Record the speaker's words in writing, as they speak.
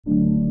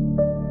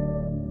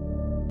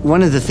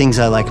One of the things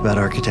I like about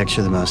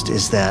architecture the most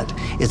is that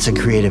it's a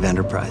creative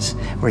enterprise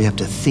where you have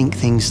to think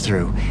things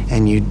through,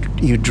 and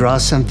you draw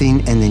something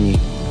and then you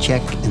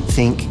check and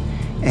think,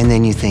 and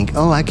then you think,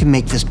 oh, I can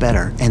make this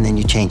better, and then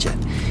you change it.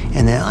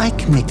 And then I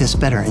can make this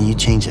better, and you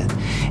change it.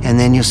 And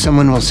then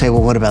someone will say,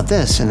 well, what about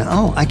this? And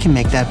oh, I can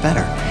make that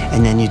better,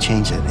 and then you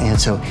change it. And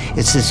so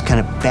it's this kind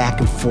of back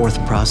and forth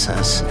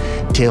process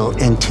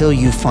until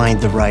you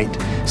find the right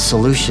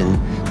solution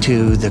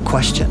to the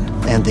question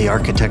and the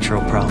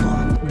architectural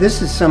problem.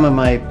 This is some of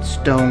my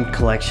stone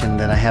collection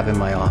that I have in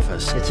my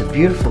office. It's a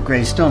beautiful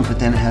gray stone, but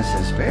then it has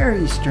this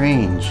very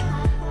strange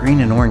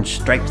green and orange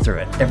stripe through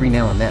it every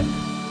now and then.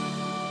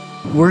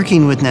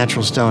 Working with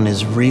natural stone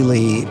is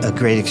really a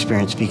great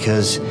experience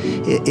because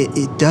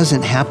it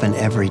doesn't happen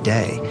every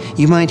day.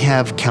 You might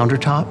have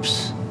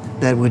countertops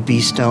that would be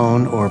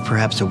stone, or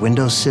perhaps a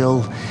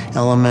windowsill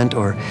element,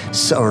 or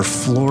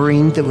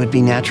flooring that would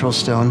be natural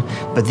stone,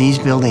 but these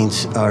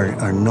buildings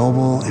are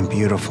noble and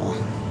beautiful.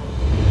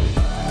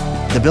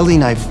 The building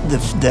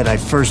that I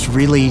first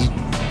really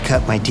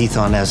cut my teeth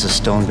on as a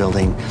stone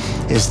building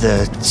is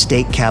the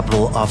state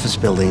capitol office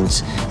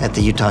buildings at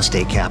the Utah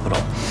State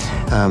Capitol.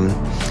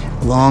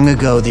 Long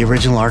ago, the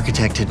original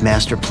architect had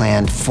master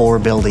planned 4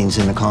 buildings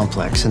in the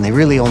complex, and they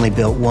really only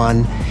built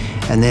one.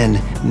 And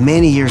then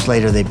many years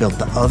later, they built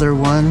the other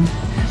one.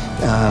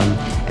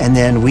 And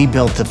then we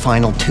built the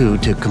final 2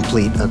 to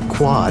complete a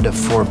quad of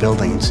 4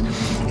 buildings.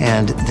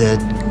 And the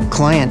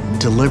client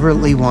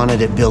deliberately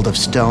wanted it built of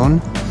stone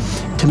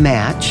to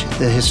match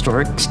the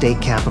historic state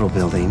capitol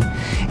building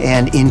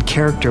and in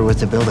character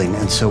with the building.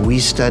 And so we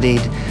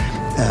studied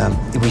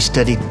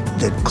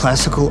the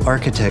classical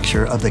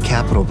architecture of the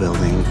Capitol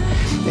building,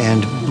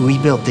 and we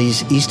built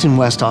these east and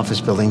west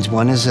office buildings.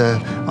 One is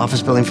an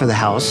office building for the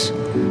House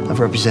of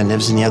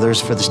Representatives, and the other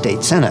is for the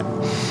State Senate.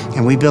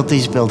 And we built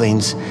these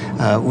buildings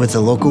with a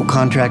local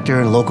contractor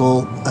and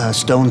local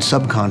stone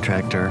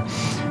subcontractor.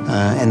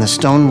 And the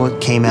stone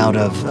came out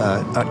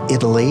of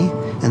Italy,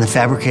 and the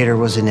fabricator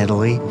was in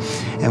Italy.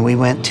 And we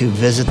went to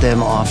visit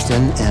them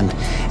often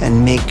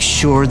and make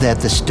sure that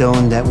the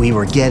stone that we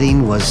were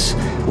getting was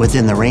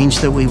within the range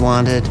that we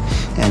wanted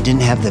and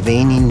didn't have the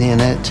veining in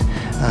it.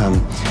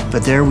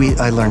 But there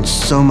I learned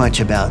so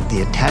much about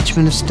the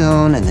attachment of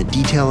stone and the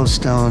detail of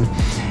stone,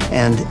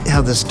 and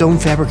how the stone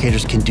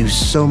fabricators can do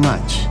so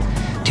much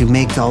to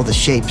make all the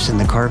shapes and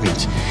the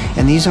carvings.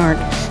 And these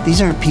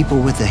aren't people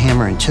with a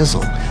hammer and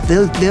chisel.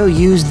 They'll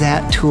use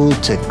that tool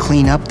to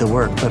clean up the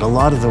work, but a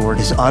lot of the work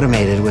is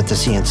automated with the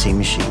CNC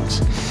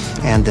machines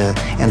and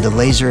the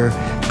laser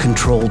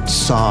controlled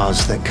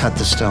saws that cut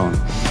the stone.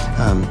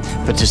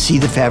 But to see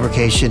the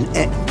fabrication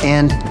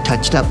and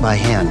touched up by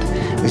hand,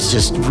 it's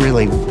just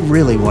really,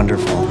 really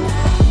wonderful.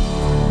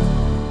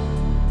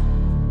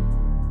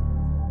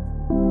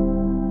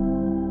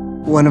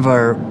 One of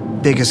our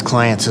biggest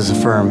clients as a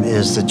firm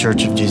is the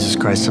Church of Jesus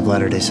Christ of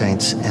Latter-day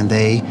Saints, and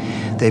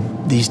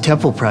these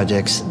temple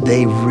projects,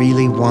 they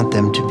really want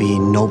them to be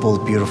noble,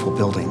 beautiful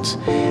buildings.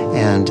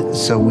 And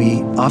so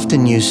we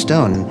often use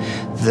stone.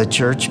 The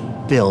church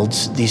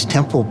builds these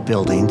temple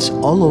buildings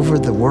all over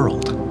the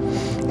world.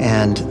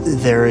 And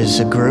there is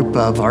a group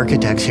of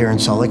architects here in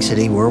Salt Lake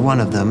City, we're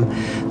one of them,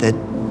 that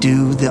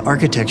do the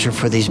architecture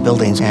for these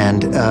buildings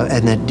and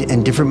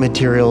different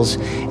materials,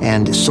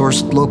 and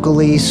sourced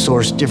locally,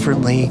 sourced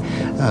differently,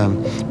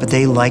 but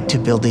they like to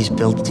build these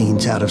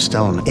buildings out of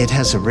stone. It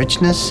has a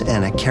richness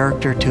and a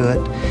character to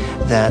it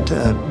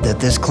that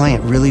this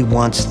client really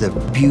wants the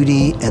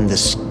beauty and the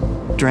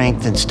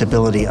strength and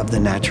stability of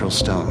the natural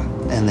stone.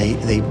 And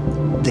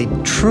they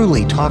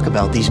truly talk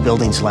about these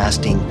buildings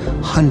lasting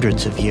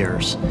hundreds of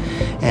years.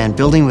 And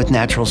building with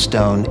natural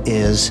stone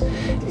is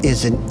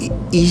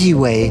an easy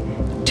way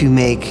to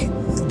make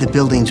the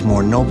buildings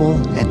more noble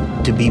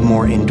and to be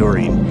more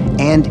enduring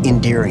and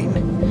endearing.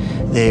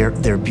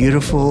 They're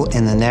beautiful,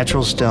 and the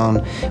natural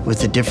stone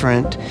with the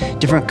different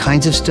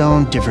kinds of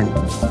stone, different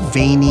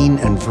veining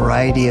and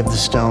variety of the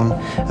stone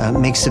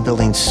makes the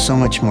buildings so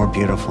much more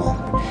beautiful.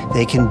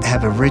 They can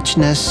have a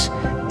richness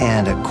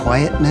and a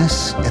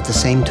quietness at the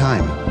same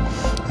time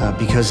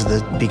because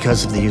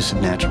of the use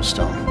of natural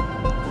stone.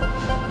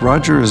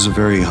 Roger is a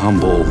very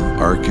humble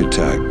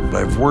architect.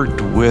 I've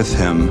worked with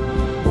him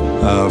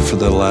for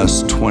the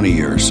last 20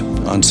 years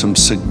on some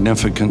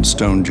significant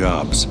stone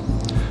jobs.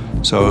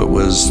 So it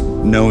was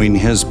knowing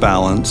his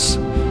balance,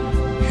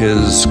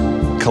 his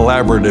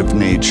collaborative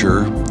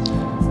nature,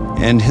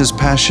 and his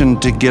passion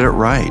to get it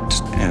right,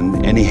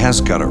 and he has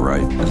got it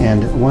right.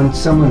 And when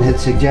someone had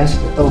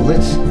suggested, oh,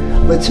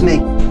 let's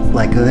make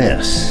like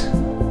this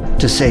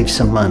to save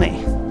some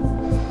money.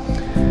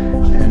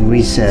 And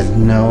we said,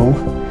 no,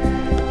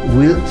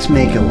 let's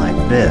make it like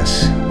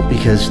this,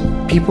 because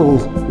people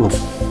will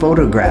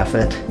photograph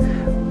it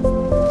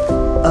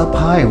up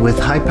high with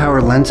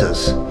high-power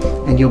lenses,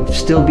 and you'll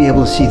still be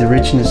able to see the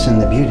richness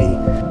and the beauty.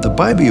 The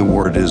Bybee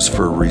Award is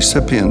for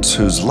recipients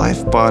whose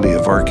life body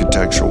of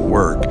architectural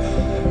work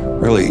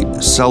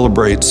really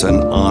celebrates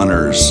and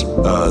honors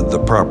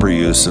the proper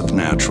use of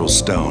natural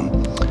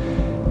stone.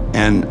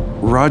 And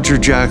Roger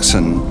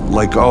Jackson,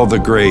 like all the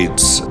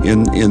greats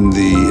in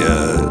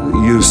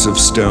the use of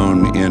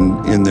stone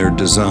in their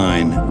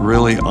design,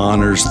 really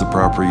honors the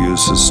proper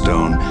use of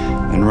stone,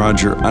 and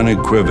Roger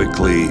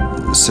unequivocally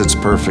sits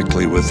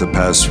perfectly with the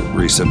past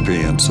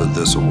recipients of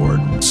this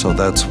award. So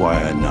that's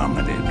why I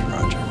nominated him.